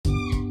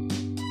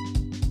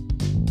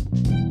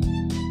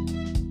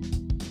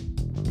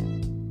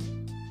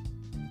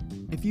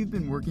If you've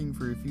been working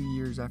for a few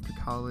years after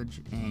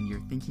college and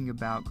you're thinking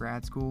about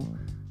grad school,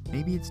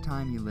 maybe it's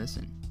time you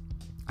listen.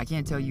 I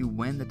can't tell you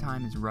when the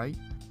time is right,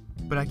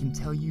 but I can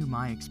tell you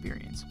my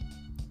experience.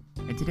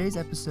 In today's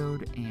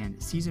episode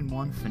and Season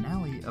 1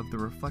 finale of the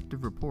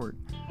Reflective Report,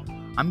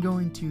 I'm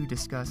going to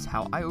discuss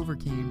how I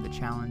overcame the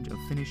challenge of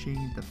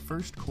finishing the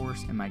first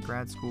course in my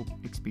grad school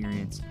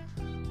experience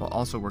while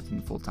also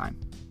working full-time.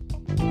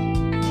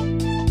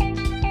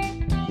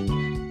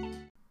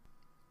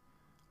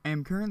 I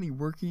am currently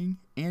working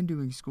and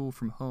doing school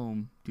from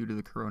home due to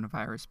the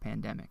coronavirus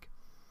pandemic.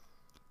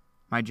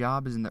 My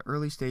job is in the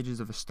early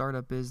stages of a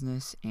startup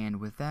business, and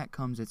with that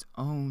comes its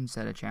own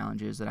set of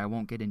challenges that I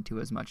won't get into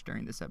as much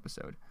during this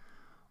episode.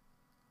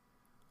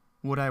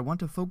 What I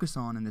want to focus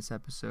on in this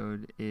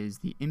episode is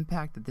the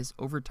impact that this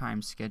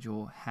overtime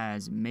schedule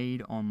has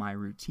made on my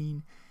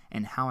routine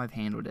and how I've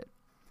handled it.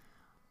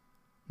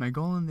 My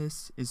goal in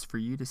this is for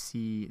you to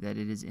see that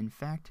it is in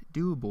fact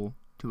doable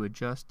to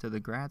adjust to the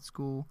grad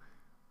school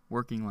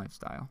working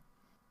lifestyle,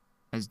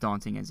 as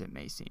daunting as it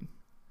may seem.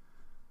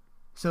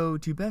 So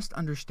to best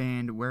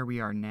understand where we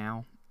are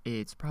now,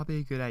 it's probably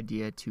a good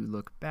idea to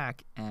look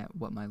back at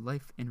what my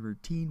life and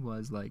routine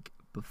was like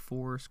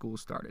before school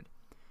started.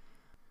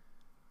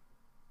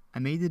 I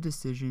made the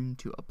decision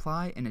to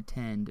apply and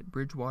attend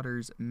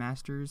Bridgewater's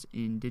Masters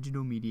in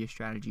Digital Media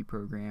Strategy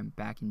program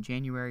back in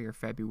January or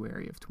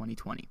February of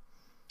 2020.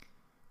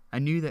 I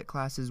knew that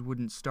classes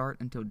wouldn't start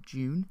until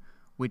June,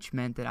 which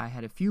meant that I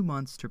had a few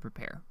months to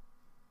prepare.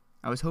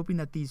 I was hoping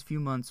that these few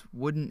months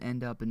wouldn't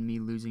end up in me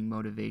losing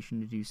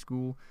motivation to do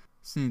school,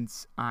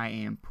 since I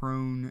am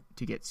prone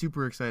to get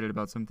super excited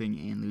about something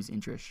and lose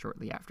interest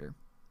shortly after.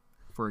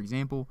 For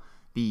example,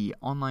 the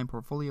online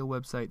portfolio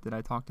website that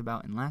I talked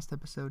about in last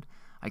episode,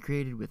 I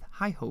created with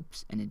high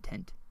hopes and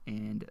intent,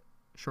 and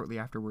shortly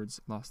afterwards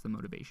lost the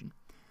motivation.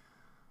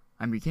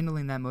 I'm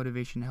rekindling that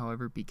motivation,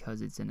 however,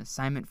 because it's an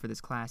assignment for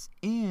this class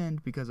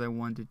and because I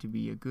want it to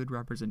be a good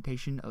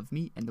representation of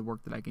me and the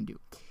work that I can do.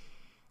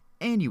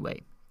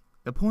 Anyway,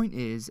 the point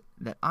is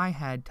that I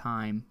had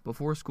time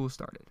before school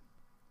started.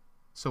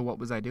 So what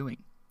was I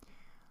doing?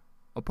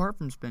 Apart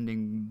from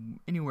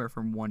spending anywhere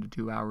from 1 to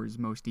 2 hours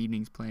most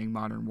evenings playing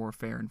Modern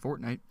Warfare and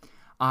Fortnite,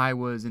 I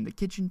was in the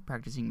kitchen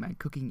practicing my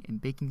cooking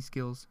and baking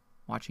skills,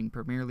 watching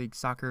Premier League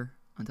soccer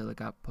until it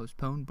got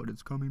postponed, but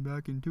it's coming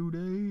back in 2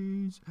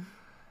 days,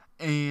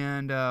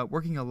 and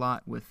working a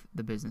lot with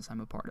the business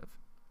I'm a part of.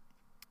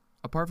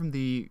 Apart from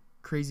the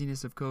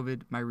craziness of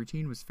COVID, my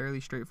routine was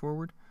fairly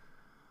straightforward,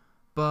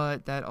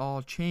 but that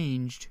all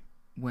changed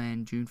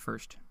when June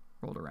 1st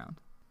rolled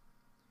around.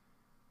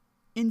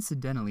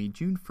 Incidentally,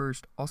 June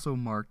 1st also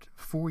marked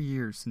 4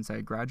 years since I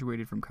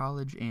graduated from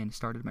college and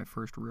started my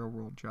first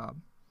real-world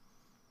job.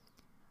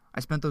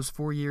 I spent those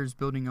 4 years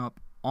building up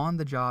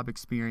on-the-job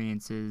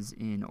experiences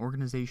in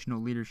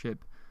organizational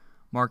leadership,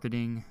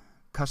 marketing,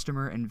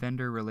 customer and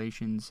vendor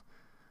relations,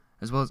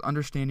 as well as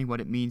understanding what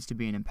it means to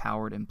be an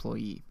empowered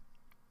employee.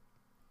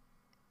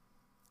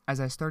 As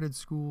I started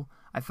school,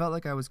 I felt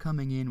like I was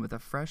coming in with a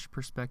fresh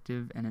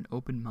perspective and an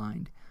open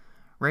mind,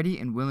 ready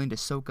and willing to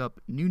soak up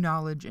new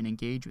knowledge and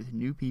engage with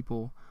new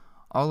people,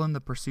 all in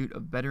the pursuit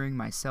of bettering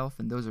myself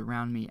and those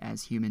around me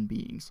as human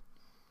beings.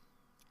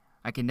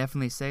 I can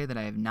definitely say that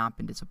I have not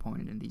been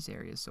disappointed in these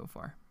areas so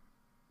far.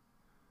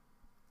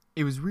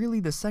 It was really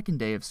the second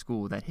day of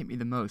school that hit me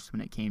the most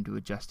when it came to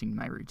adjusting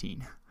my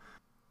routine.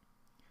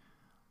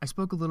 I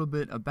spoke a little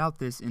bit about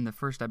this in the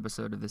first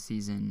episode of the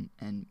season,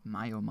 and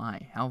my oh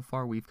my, how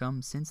far we've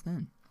come since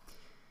then.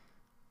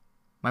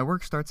 My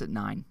work starts at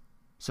 9,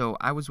 so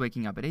I was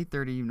waking up at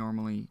 8:30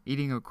 normally,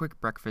 eating a quick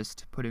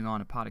breakfast, putting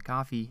on a pot of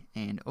coffee,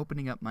 and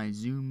opening up my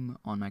Zoom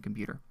on my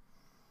computer.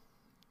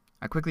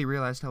 I quickly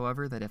realized,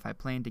 however, that if I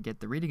planned to get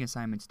the reading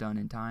assignments done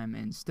in time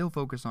and still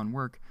focus on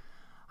work,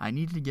 I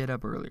needed to get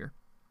up earlier.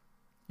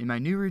 In my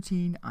new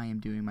routine, I am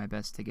doing my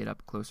best to get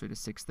up closer to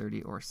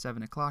 6:30 or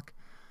 7 o'clock,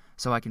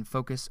 so I can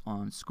focus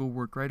on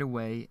schoolwork right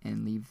away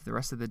and leave the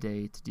rest of the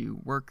day to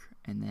do work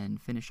and then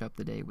finish up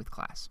the day with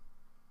class.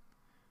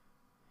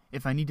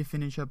 If I need to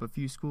finish up a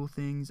few school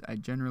things, I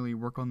generally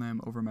work on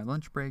them over my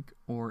lunch break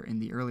or in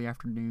the early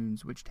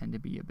afternoons, which tend to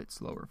be a bit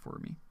slower for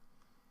me.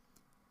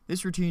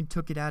 This routine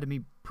took it out of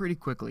me pretty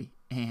quickly,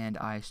 and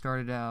I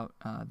started out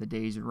the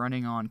days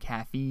running on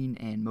caffeine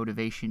and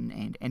motivation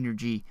and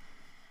energy,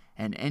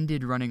 and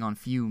ended running on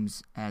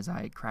fumes as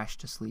I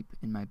crashed to sleep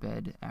in my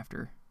bed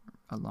after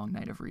a long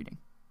night of reading.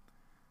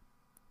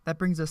 That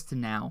brings us to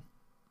now.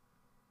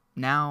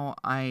 Now,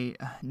 I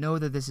know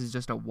that this is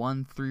just a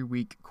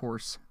 3-week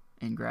course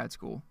in grad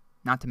school,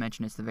 not to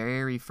mention it's the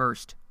very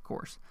first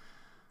course,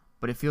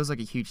 but it feels like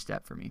a huge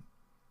step for me.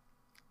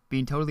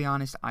 Being totally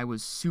honest, I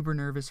was super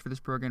nervous for this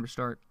program to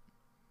start.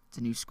 It's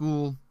a new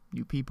school,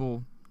 new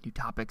people, new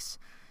topics,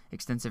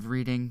 extensive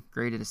reading,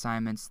 graded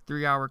assignments,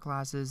 3-hour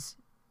classes,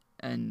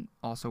 and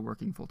also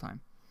working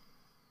full-time.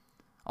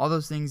 All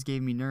those things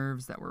gave me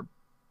nerves that were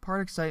part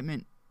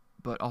excitement,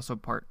 but also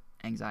part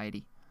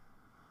anxiety.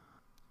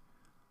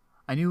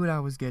 I knew what I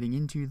was getting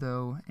into,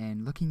 though,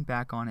 and looking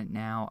back on it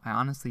now, I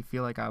honestly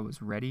feel like I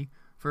was ready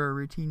for a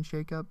routine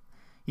shakeup,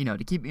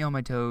 to keep me on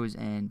my toes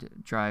and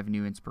drive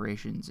new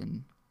inspirations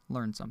and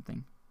learn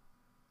something.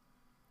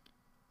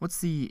 What's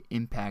the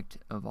impact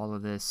of all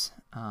of this?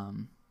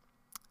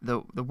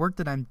 The work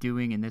that I'm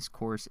doing in this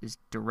course is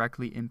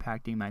directly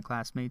impacting my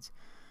classmates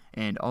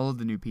and all of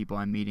the new people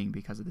I'm meeting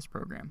because of this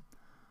program.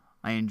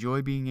 I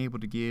enjoy being able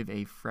to give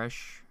a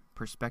fresh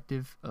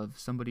perspective of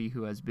somebody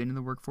who has been in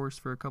the workforce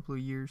for a couple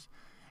of years,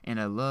 and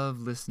I love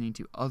listening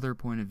to other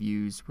point of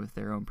views with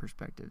their own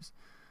perspectives.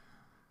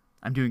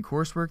 I'm doing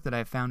coursework that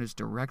I've found is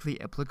directly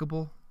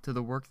applicable to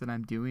the work that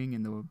I'm doing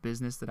in the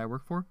business that I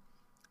work for.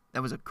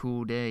 That was a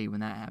cool day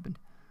when that happened.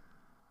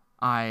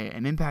 I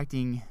am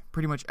impacting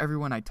pretty much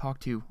everyone I talk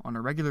to on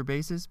a regular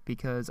basis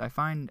because I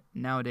find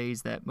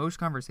nowadays that most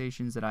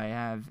conversations that I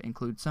have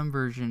include some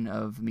version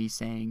of me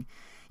saying,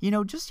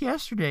 just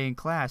yesterday in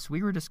class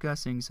we were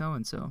discussing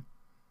so-and-so.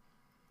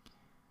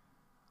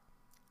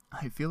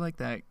 I feel like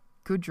that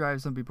could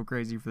drive some people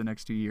crazy for the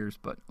next 2 years,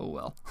 but oh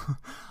well.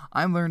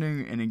 I'm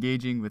learning and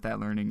engaging with that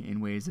learning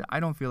in ways that I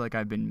don't feel like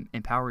I've been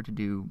empowered to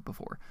do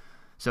before.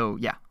 So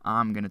yeah,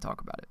 I'm going to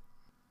talk about it.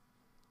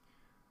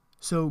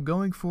 So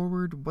going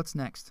forward, what's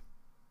next?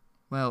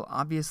 Well,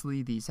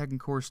 obviously the second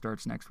course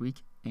starts next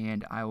week,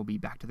 and I will be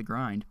back to the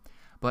grind.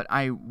 But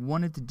I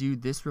wanted to do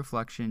this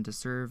reflection to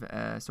serve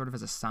as sort of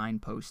as a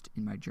signpost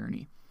in my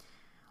journey.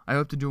 I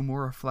hope to do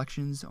more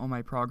reflections on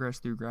my progress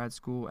through grad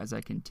school as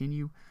I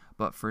continue,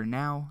 but for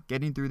now,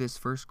 getting through this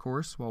first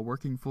course while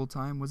working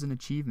full-time was an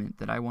achievement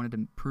that I wanted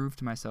to prove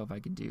to myself I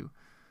could do.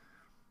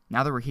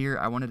 Now that we're here,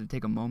 I wanted to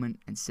take a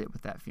moment and sit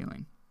with that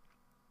feeling.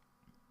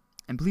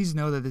 And please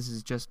know that this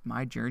is just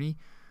my journey,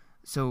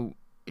 so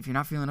if you're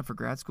not feeling up for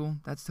grad school,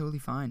 that's totally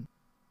fine.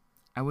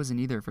 I wasn't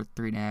either for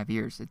 3.5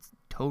 years. It's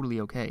totally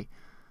okay.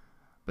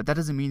 But that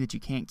doesn't mean that you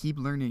can't keep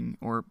learning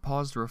or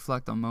pause to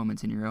reflect on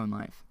moments in your own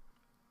life.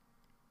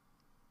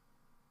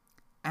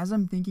 As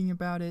I'm thinking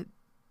about it,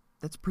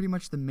 that's pretty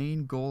much the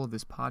main goal of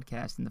this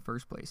podcast in the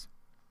first place.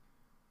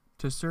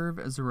 To serve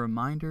as a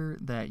reminder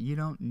that you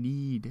don't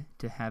need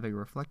to have a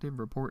reflective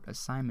report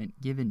assignment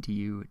given to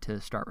you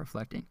to start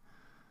reflecting.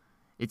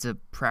 It's a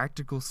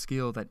practical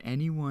skill that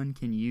anyone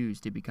can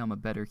use to become a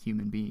better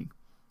human being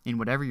in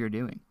whatever you're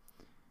doing.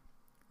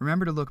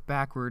 Remember to look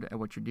backward at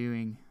what you're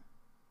doing,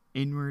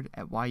 inward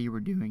at why you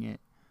were doing it,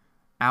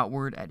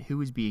 outward at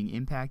who is being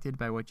impacted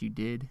by what you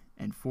did,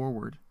 and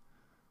forward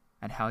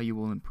at how you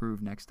will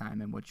improve next time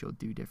and what you'll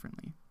do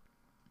differently.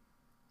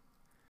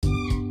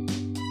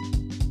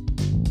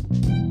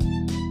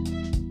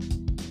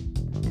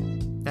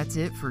 That's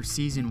it for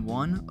Season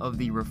 1 of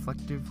the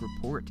Reflective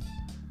Report.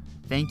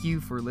 Thank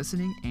you for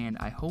listening, and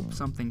I hope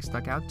something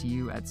stuck out to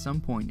you at some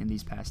point in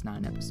these past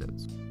 9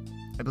 episodes.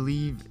 I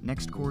believe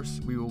next course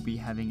we will be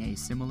having a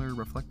similar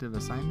reflective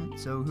assignment,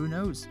 so who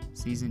knows,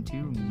 Season 2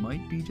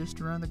 might be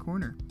just around the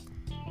corner.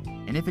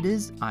 And if it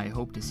is, I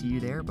hope to see you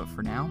there, but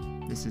for now,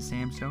 this is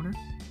Sam Stoner,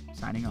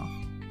 signing off.